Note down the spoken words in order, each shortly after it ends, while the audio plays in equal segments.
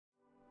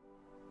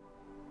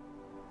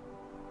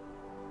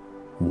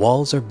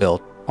Walls are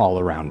built all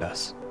around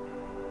us.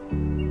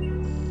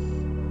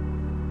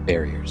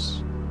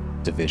 Barriers,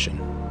 division.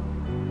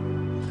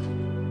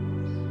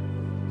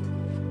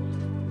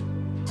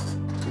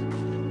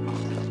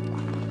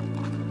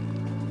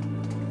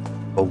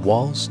 But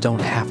walls don't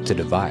have to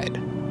divide.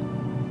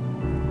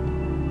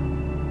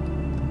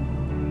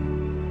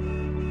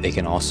 They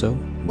can also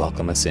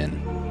welcome us in.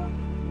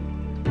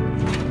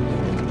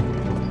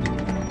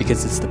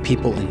 Because it's the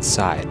people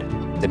inside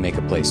that make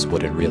a place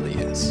what it really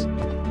is.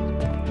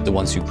 The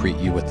ones who greet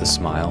you with a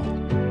smile,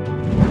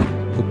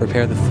 who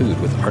prepare the food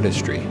with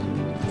artistry,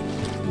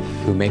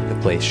 who make the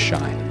place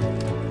shine,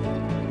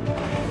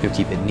 who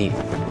keep it neat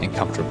and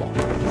comfortable.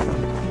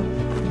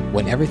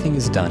 When everything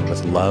is done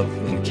with love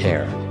and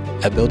care,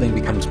 a building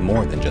becomes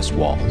more than just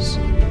walls.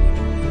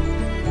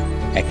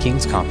 At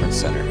King's Conference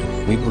Center,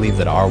 we believe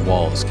that our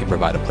walls can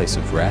provide a place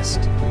of rest,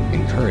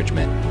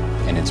 encouragement,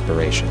 and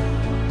inspiration.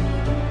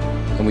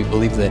 And we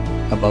believe that,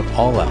 above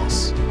all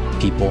else,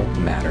 people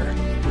matter.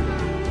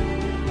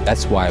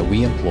 That's why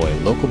we employ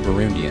local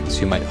Burundians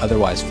who might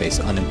otherwise face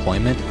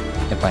unemployment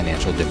and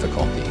financial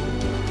difficulty.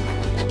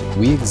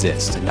 We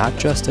exist not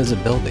just as a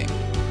building,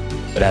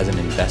 but as an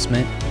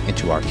investment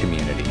into our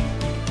community.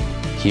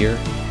 Here,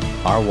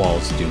 our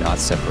walls do not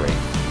separate.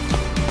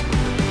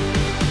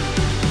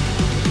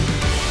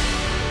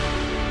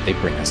 They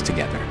bring us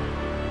together.